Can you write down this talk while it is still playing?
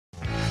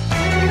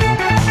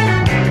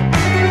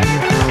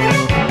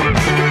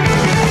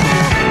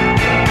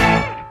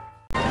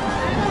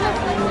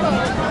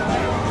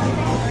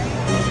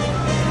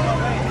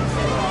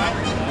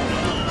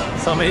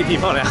So many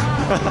people now.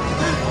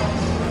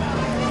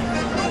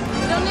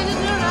 You don't need to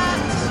do that.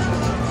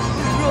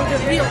 Roll the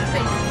real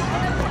thing.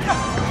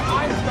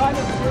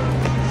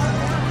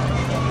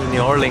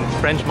 New Orleans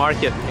French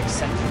market.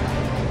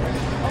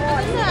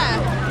 What is that?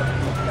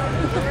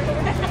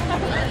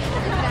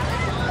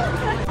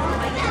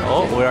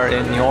 Oh, we are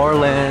in New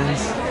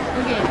Orleans.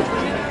 Okay.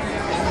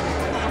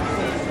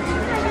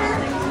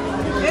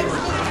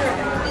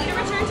 Need a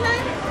return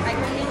time?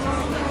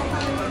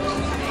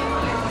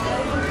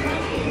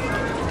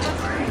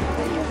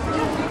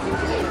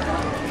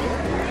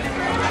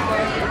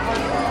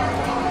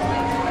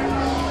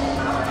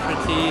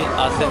 Pretty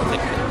authentic.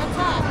 What's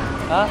that?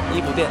 啊，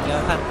衣服店，你要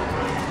看。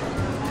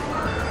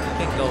You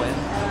can go in.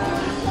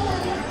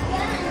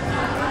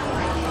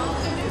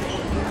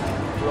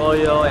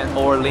 Royal and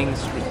Orleans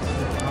Street.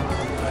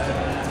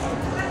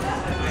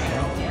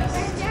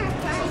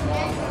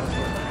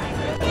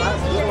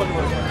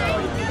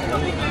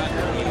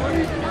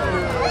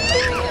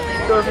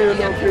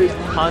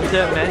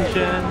 Haunted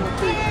Mansion.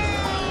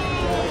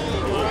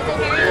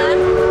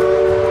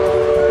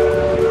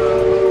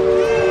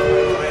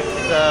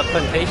 The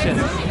plantation.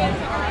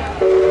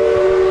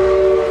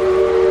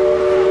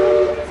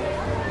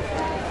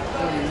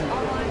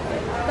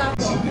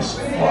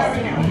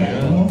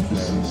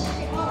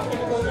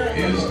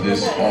 Is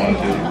this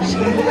haunted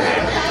room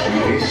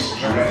actually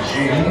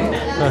stretching?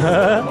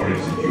 Or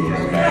is it your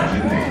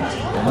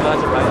imagination? Oh,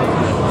 that's a ride.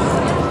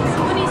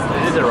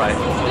 It is a ride.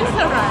 It's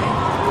alright.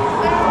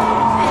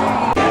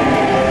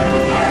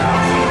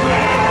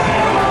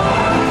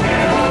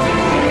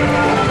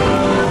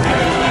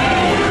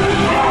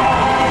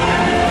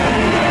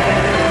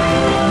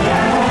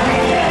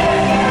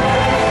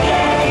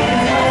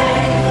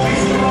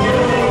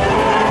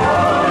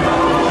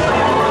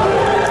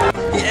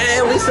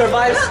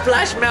 Survived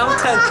Splash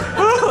Mountain.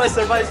 Ooh, I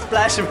survived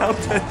Splash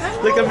Mountain.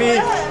 Look at me.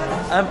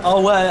 I'm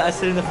all wet. I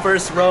sit in the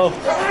first row.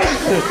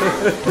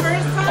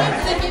 First time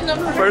sitting in the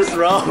First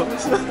row.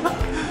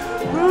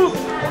 Woo.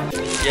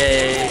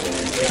 Yay.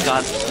 We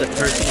got the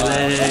turkey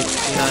leg.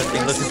 You know, I've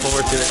been looking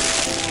forward to it.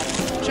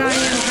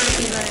 giant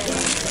turkey leg.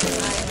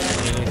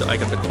 I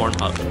got the corn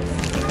pop.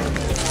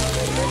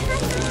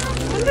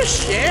 I'm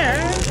just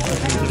share.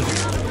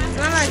 It's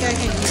not like I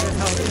can eat this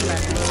whole thing by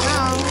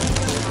myself.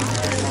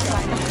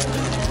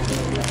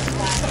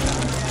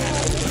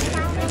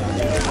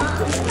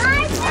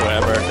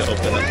 Forever to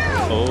open it.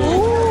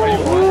 Oh, are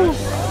you warm?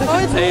 Oh,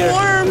 it's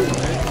warm.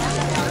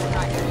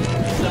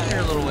 Here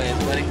a little ways,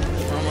 buddy.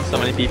 So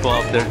many people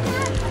out there.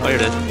 Oh, here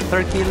it is.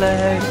 Turkey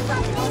leg.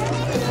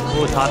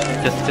 Oh, it's hot.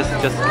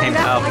 Just came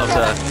out of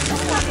the.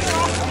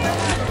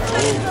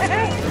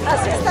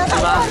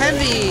 Oh.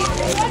 Heavy.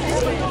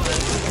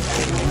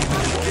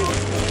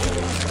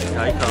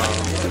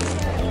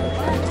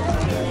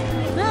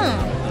 Mm.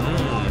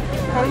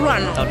 好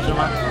软哦。好吃吗？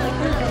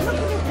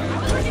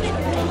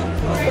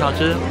好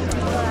吃。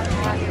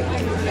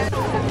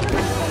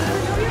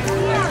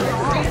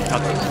好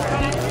吃。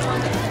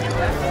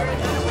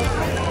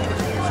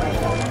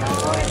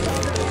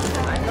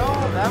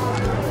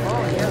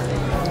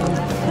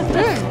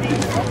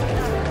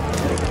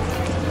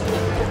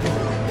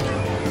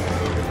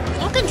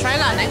I can try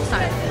that next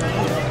time.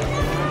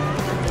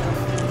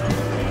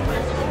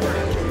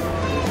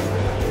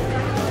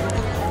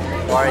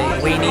 Or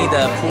we need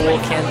a pool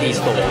candy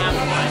store.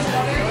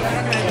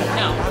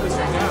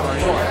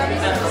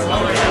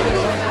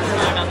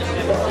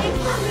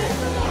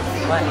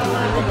 What?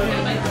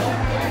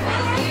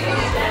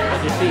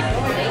 What'd you see?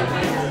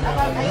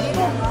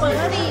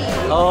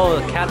 Oh,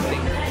 the cat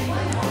thing.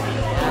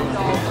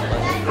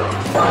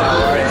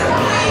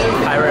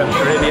 We're in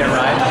Carribean,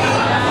 right?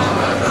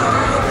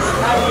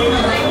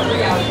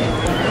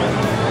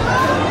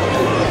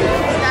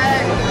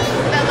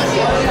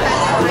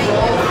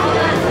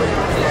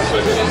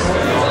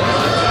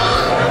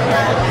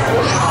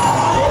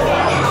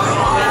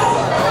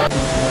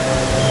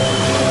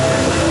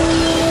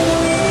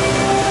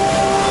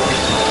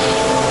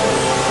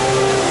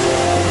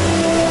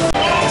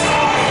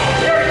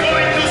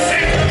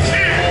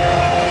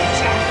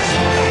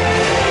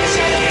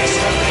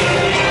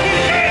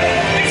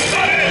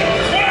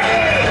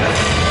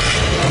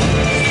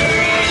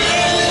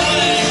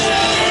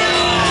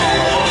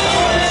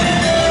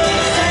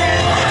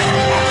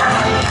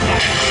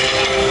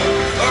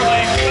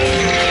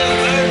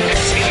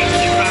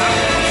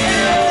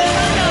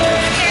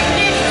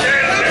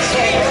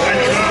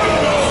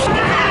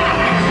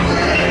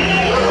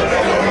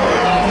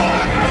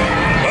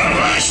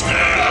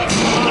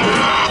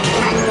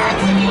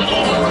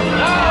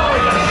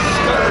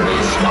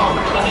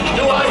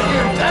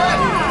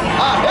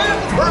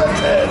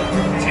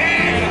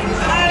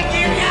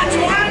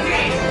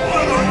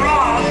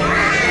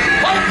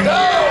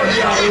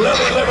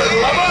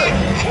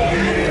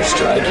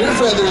 Strike your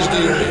feathers,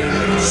 dearie.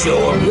 Show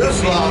them your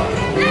flock.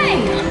 Hey,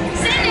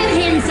 send it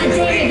him, said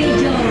Davy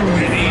Joe.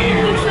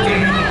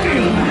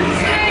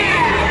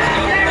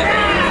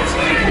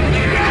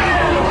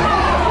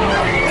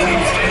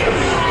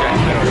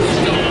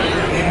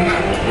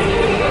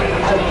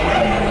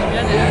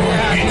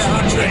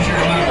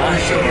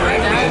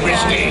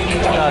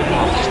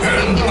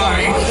 And by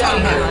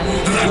thunder,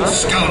 that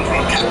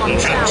scoundrel Captain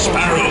Jack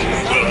Sparrow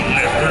will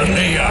never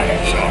lay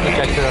eyes on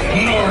it,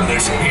 nor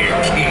this here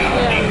king.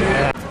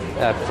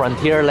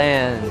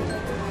 Frontierland.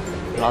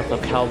 Lots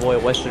of cowboy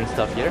western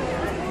stuff here.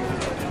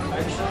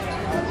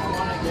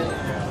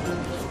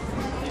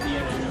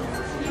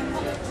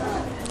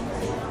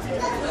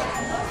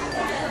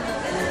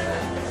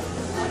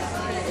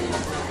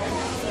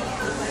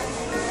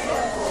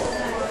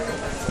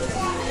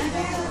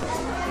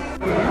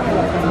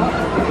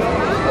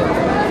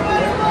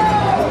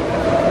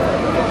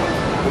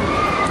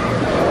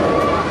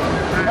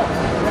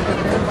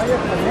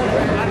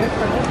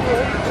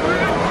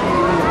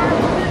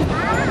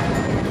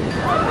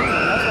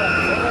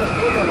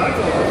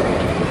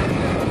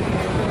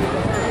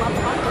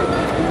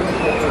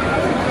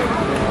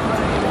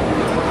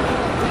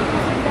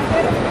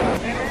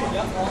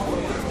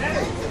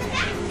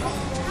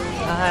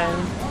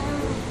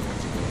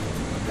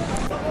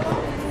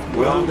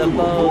 Welcome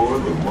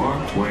aboard the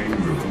Mark Twain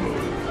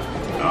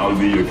Riverboat. I'll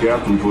be your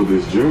captain for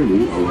this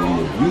journey along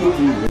the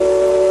beautiful...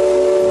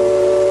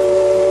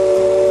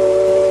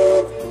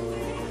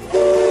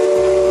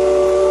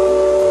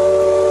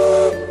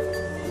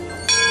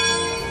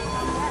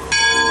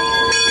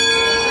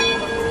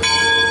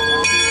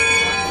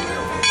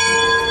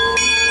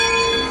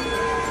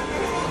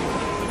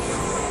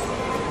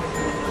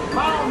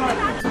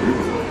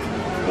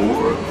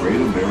 or a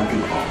Great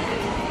American Hawk.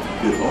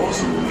 It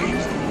also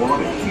means the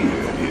water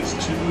here is 2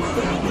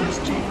 fathoms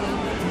deep.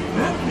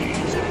 That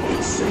means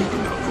it's safe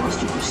enough for us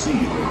to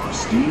proceed on our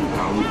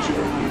steam-powered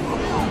journey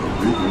along the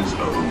rivers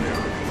of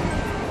America.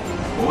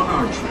 On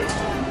our trip,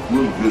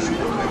 we'll visit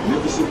the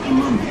magnificent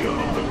Columbia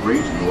of the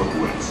Great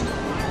Northwest,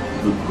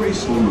 the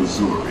graceful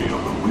Missouri of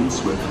the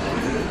windswept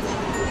plains,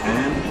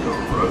 and the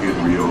rugged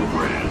Rio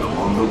Grande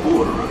along the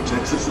border of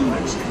Texas and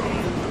Mexico.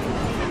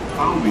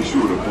 I'll be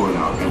sure to point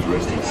out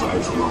interesting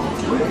sights along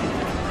the way,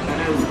 and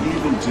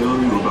even tell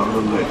you about a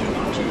legend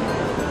or two.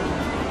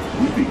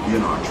 We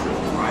begin our trip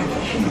right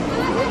here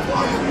on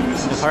Miami,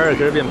 Mississippi,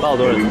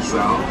 heading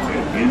south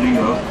and ending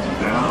up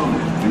down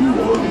in New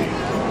Orleans.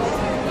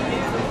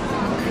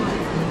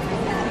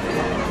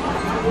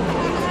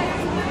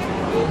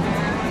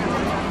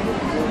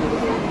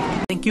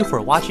 Thank you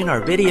for watching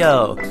our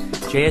video.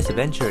 JS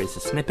Adventure is a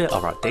snippet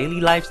of our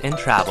daily lives and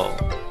travel.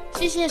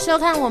 谢谢收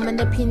看我们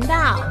的频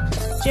道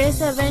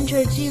 ，JS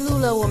Adventure 记录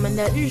了我们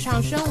的日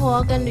常生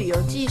活跟旅游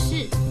记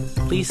事。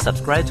Please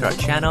subscribe to our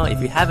channel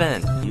if you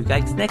haven't. See you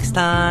guys next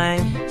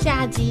time.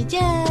 下集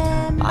见，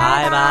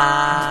拜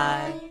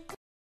拜。